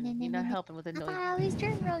helping. You're not helping with the I noise. thought I was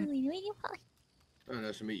drum rolling. Oh,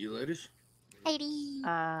 nice to meet you, ladies. Lady.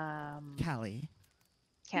 Callie,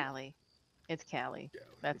 Callie. It's Callie.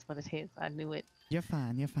 That's what it is. I knew it. you're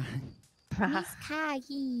fine. You're fine. Miss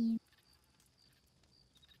Kagi.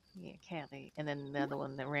 Yeah, Callie. And then the other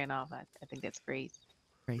one that ran off, I think that's Grace.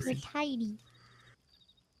 Gracie. Tidy.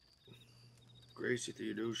 Gracie,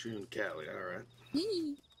 Theodosia, and Callie. All right.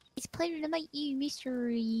 It's a pleasure to meet you,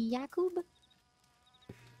 Mr. Jakub.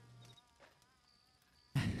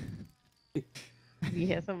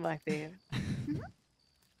 Yeah, something like that.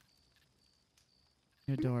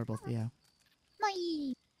 You're adorable, Theo.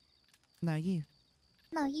 No, No, you.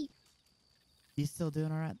 you. You still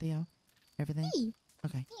doing all right, Theo? Everything? Me.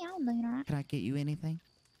 Okay. Yeah, I'm doing alright. Can I get you anything?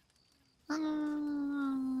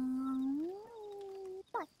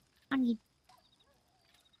 What? I need.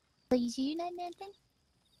 Please, you need anything?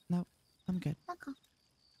 I'm good. Okay.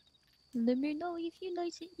 Let me know if you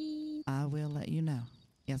like to eat. I will let you know.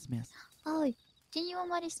 Yes, miss. Oh, do you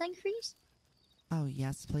want me to sing for you? Oh,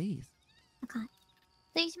 yes, please. Okay.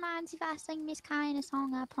 Please mind if I sing Miss Kind a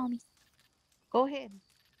song, I promise. Go ahead.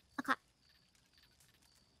 Okay.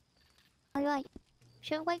 Alright.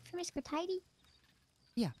 Should I wait for Miss Tidy?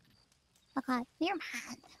 Yeah. Okay. Never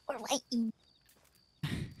mind. We're waiting.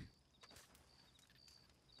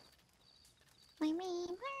 You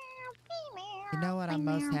know what I'm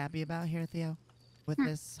most happy about here, Theo? With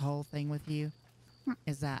this whole thing with you?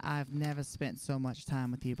 Is that I've never spent so much time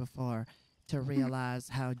with you before to realize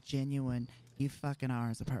how genuine you fucking are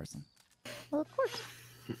as a person. Well, of course.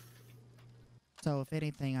 So if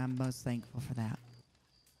anything, I'm most thankful for that.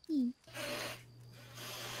 Been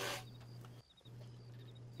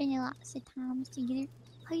lots of times together.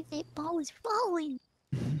 Hey, that ball is falling.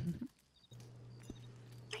 Where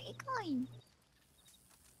you going?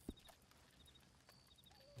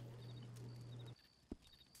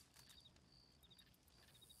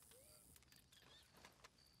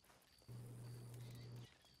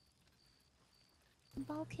 The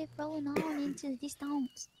ball kept rolling on into the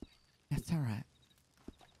distance. That's all right.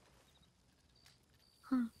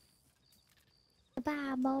 Huh.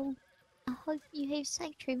 Goodbye, Bo. I hope you have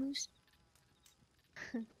safe travels.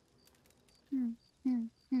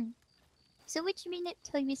 So what you been up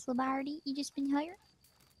to, Miss Labarty? You just been here?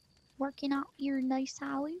 Working out your nice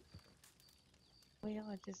salon? Well,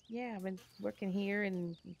 I've been working here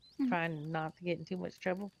and Hmm. trying not to get in too much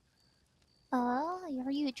trouble. Are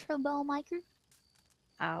you a troublemaker?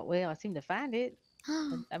 Well, I seem to find it.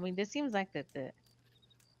 I mean, this seems like the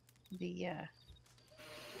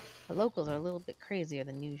locals are a little bit crazier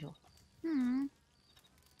than usual.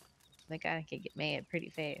 They kind of can get mad pretty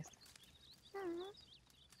fast.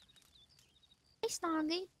 It's not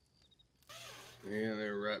good. Yeah,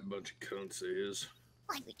 they're a right bunch of cunts, they is.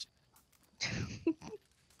 Language.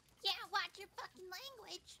 Yeah, watch your fucking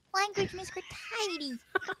language. Language, Miss Gratidy.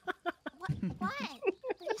 What? You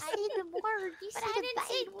said the word. You But said I a didn't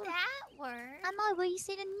say bad word. that word. I know, but you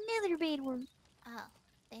said another bad word. Oh,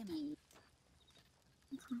 damn it.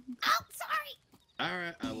 Okay. Oh, sorry. All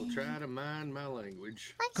right, I will try to mind my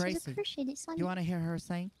language. Thanks, Gracie, I appreciate it, son. You want to hear her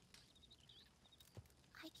sing?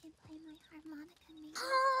 I can play my harmonica, maybe.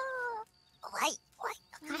 Wait.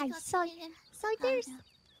 Let me Okay, go so get it. there's... no,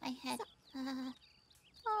 my head.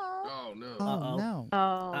 Oh no. Oh, Uh-oh. no. Oh,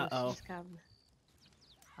 Uh-oh. she's got.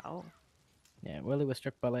 Oh, Yeah, Willie was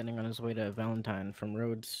struck by lightning on his way to Valentine from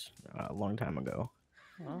Rhodes a long time ago.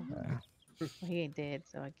 well, Uh, he ain't dead,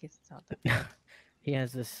 so I guess it's all good. he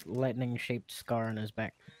has this lightning-shaped scar on his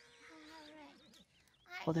back.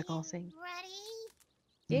 Alright. Oh, they're Are gonna you sing. ready?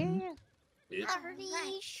 Mhm. Yeah. It's, Are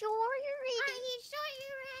you sure you're Are ready? you sure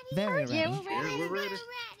you're ready? Very Yeah, ready. we're ready. yeah, we're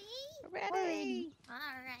ready. Ready.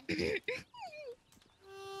 Alright.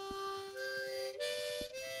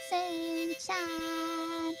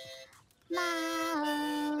 Sunshine,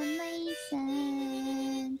 my only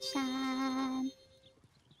sunshine.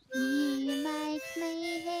 You make me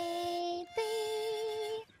happy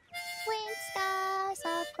when skies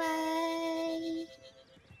are gray.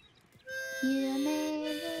 You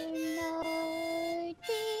never know,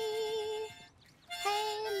 dear,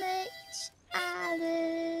 how much I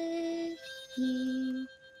love you.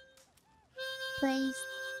 Please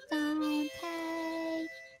don't take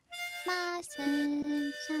my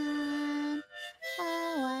sunshine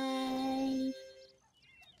away.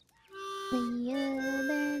 The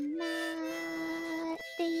other night,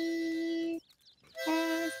 dear,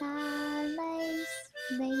 as I lay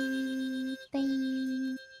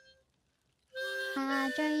sleeping, I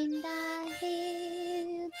dreamed I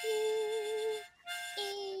held you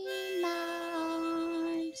in my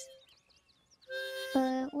arms.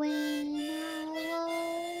 But when I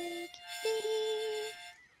woke, dear,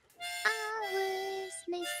 I was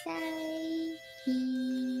mistaken,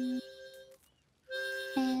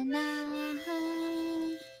 and I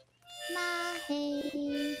hung my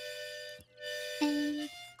head and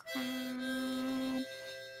cried.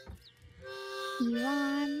 You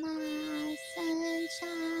are my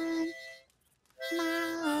sunshine, my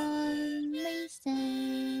only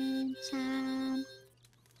sunshine.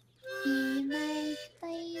 You make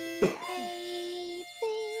me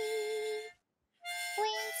happy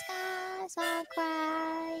when skies are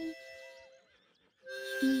gray.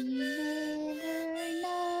 You never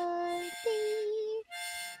know, dear,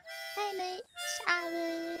 how much I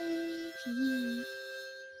love you.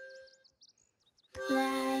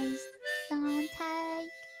 Please don't take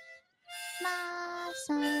my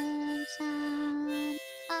sunshine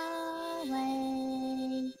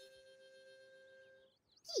away.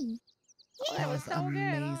 Yee. Oh, That that was was so good. Oh, that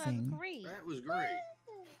was amazing. great. That was great.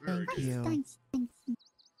 Very Thank good. you. Thanks.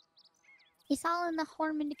 It's all in the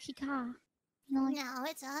harmonica. You know, like, No,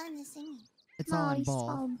 it's all in the singing. It's all in it's both.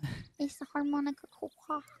 all, it's the harmonica.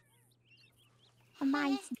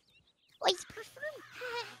 Amazing. Oh, it's perfume.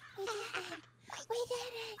 We did it. We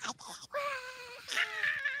did it.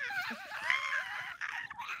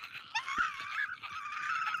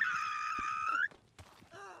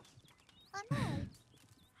 I know.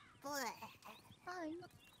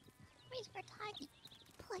 strawberries for Tiny.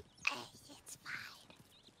 Please. It's fine.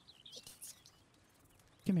 It's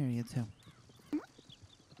Come here, you two.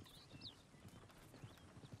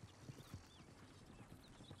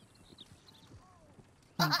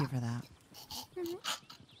 Thank you for that.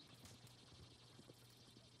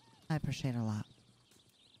 I appreciate it a lot.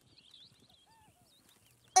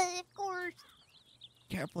 Of course.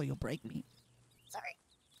 Careful, you'll break me. Sorry.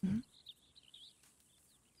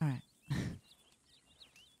 All right.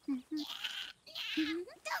 Don't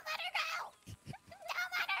let her go.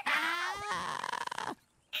 Don't let her go.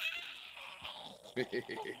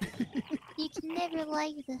 You can never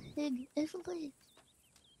lay the hood of love.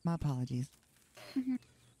 My apologies. Mhm.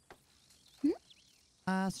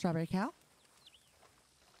 Strawberry cow?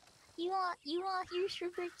 You want your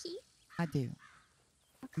strawberry key? I do.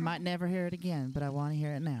 Okay. Might never hear it again, but I want to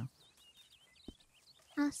hear it now.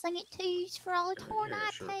 I'll sing it to you for all the torn Yeah,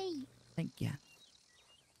 I sure. pay. Thank you.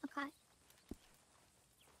 Okay.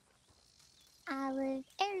 I love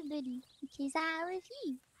everybody because I love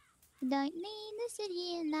you. I don't need the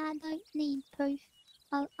city and I don't need proof.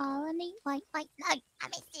 All I need, wait, no, I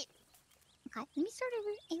missed it. Okay, let me start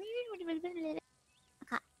over.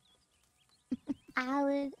 Okay. I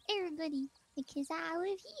love everybody because I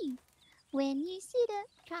love you. When you sit up,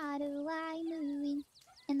 try to lie moving.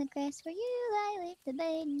 In the grass where you lay, lift the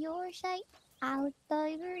bed in your shade. I look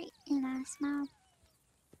over it and I smile.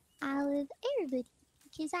 I love everybody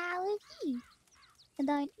because I love you. I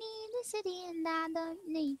don't need the city and I don't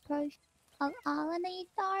need proof. All I need,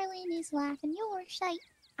 darling, is life in your shape.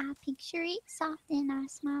 I picture it soft and I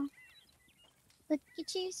smile. Look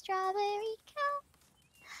at you, strawberry cow.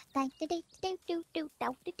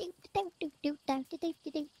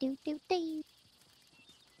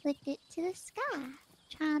 Lift it to the sky,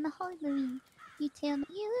 trying to hold the wind. You tell me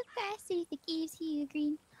you look grassy that gives you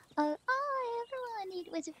green. Oh, all I ever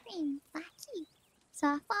wanted was a friend like you. So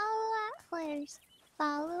I follow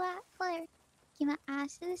out flares. Keep my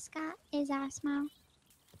eyes to the sky as I smile.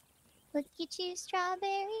 Look at you,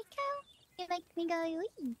 strawberry cow. You make me go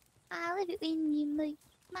wee. I love it when you move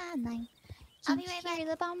my name. I'll Can't be right you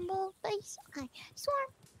hear the bumblebees? Okay, swarm.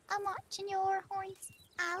 I'm watching your horns.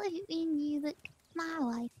 I love it when you look my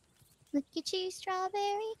way. Look at you,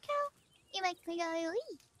 strawberry cow. You make me go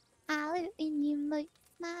wee. I love it when you move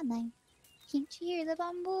my name. Can't you hear the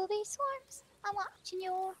bumblebee swarms? I'm watching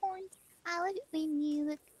your horns. I love it when you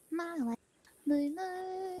look my way. Moo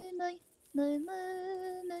moo moo moo moo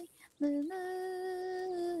moo moo moo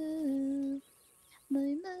moo moo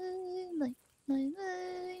moo moo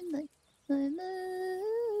moo moo.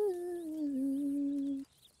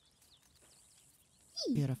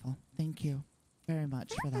 Beautiful. Thank you very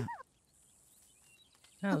much for that.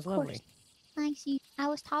 That was Of course. lovely. Thanks you. I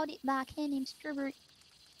was taught it by a cat named Strawberry.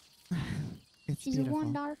 It's She's beautiful. a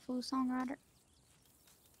wonderful songwriter.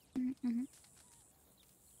 Mm-hmm.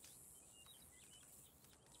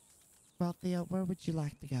 Well, Theo, where would you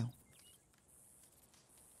like to go?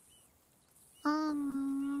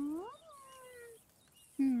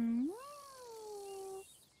 Hmm.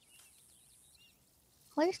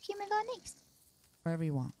 Where's Kimmy go next? Wherever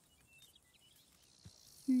you want.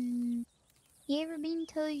 You ever been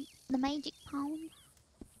to the Magic Pond?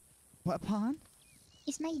 What pond?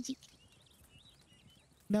 It's magic.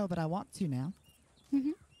 No, but I want to now.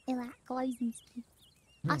 It like glows and stuff.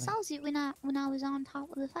 I Really? saw it when I was on top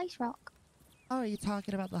of the face rock. Oh, are you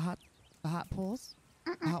talking about the hot pools?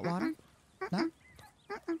 The hot water? No?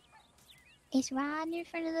 It's right in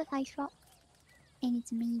front of the face rock, and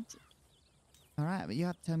it's magic. All right, but you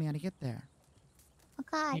have to tell me how to get there.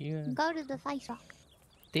 Okay, Yeah. go to the face rock.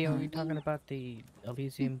 Theo, are Alright. you talking about the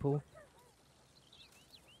Elysium pool?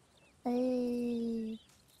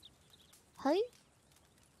 Who?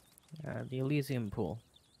 The Elysium pool.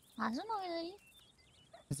 I don't know. Really.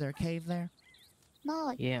 Is there a cave there?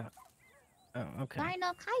 No, Yeah. Oh, okay. there ain't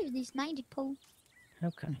no cave. This magic pool.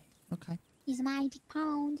 Okay. Okay. It's a magic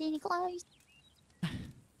pond, and it glows.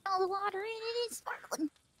 All the water in it is sparkling.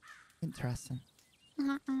 Interesting.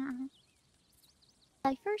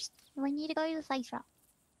 So first, we need to go to the face rock,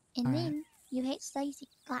 and Alright. then you hit Stacy.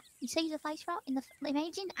 Like you see the face rock, and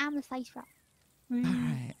imagine I'm the face rock. All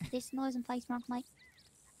right. This noise and face rock like,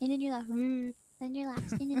 and then you're like, then you're like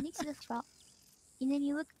standing next to the rock, and then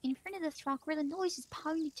you look in front of the rock where the noise is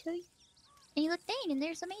pointed to, and you look down, and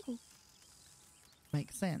there's the maple.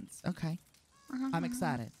 Makes sense. Okay. I'm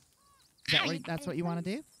excited. That's what you want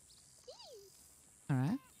to do? All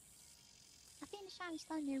right. I found a shiny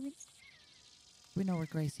stone there, Vince. We know where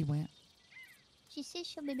Gracie went. She says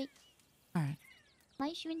she'll be back. All right.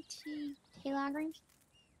 Maybe she went to telegrams.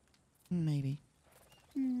 Maybe.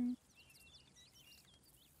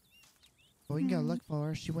 Well, we can go look for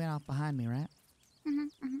her. She went off behind me, right?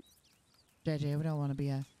 JJ, we don't want to be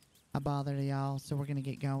a bother to y'all, so we're gonna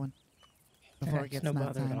get going before it It's gets no night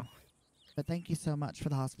bother at time. all. But thank you so much for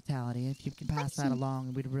the hospitality. If you can pass that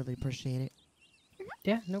along, we'd really appreciate it.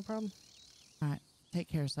 Yeah, no problem. All right, take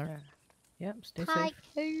care, sir. Yep, stay Hi,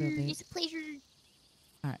 safe. it's a pleasure.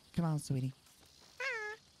 All right, come on, sweetie.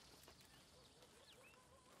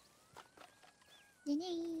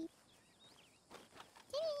 Dinny.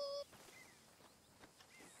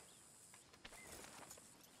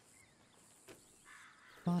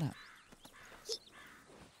 Come on up. Let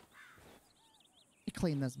me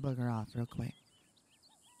clean this booger off real quick.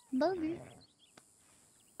 Booger.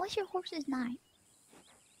 What's your horse's name?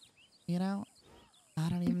 You know, I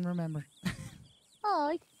don't even remember.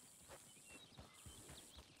 Oh,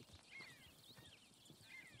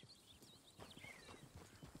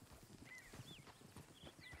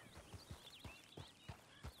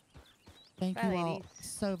 Thank Bye, you all ladies.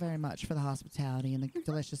 so very much for the hospitality and the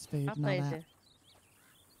delicious food My and all that. pleasure.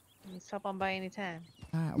 You stop on by anytime.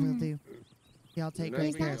 All right, we'll do. Y'all take Nice great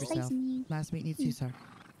it's care meeting of nice y'all. yourself. facing you. Nice meeting you too, sir.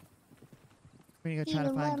 We're gonna go try You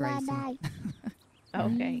to find will Gracie. die.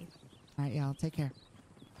 Okay. All right, y'all, take care.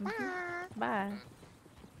 Bye. Bye.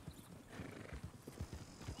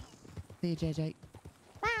 See you, JJ.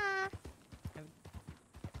 Bye.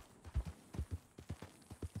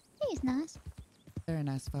 He's nice. Very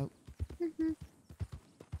nice folk.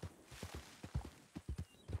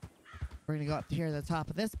 We're gonna go up here to the top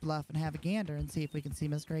of this bluff and have a gander and see if we can see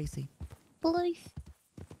Miss Gracie. Bluff.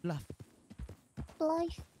 Bluff.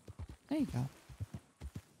 Bluff. There you go.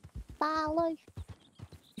 Bye, Luff.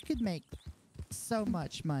 You could make so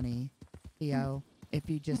much money, Theo, if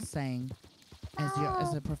you just sang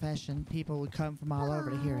as a profession. People would come from all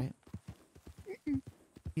over to hear it.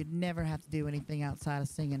 You'd never have to do anything outside of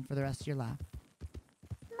singing for the rest of your life.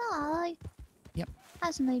 No. Yep.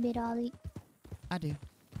 That's a little bit of it. I do.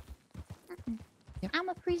 Yep. I'm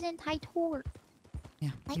a presentator. Yeah,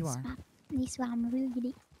 you are. That's why I'm really good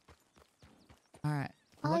at. All right.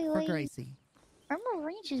 Hi, Look for Lee. Gracie. Irma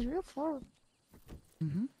Ranch is real far.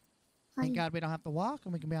 Mm-hmm. Thank God we don't have to walk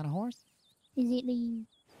and we can be on a horse. Is it the...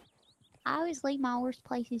 I always leave my worst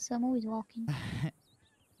places, so I'm always walking.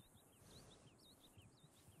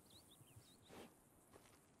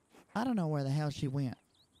 I don't know where the hell she went.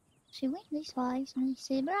 She went this way, and she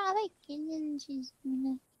said, "Bravo," and then she's,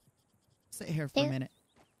 Sit here for a There. minute.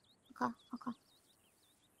 okay.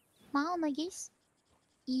 My only guess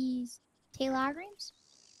is tail items.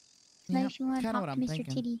 Maybe Yep, she wanted to kinda talk what to I'm Mr.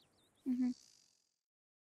 thinking. Titty.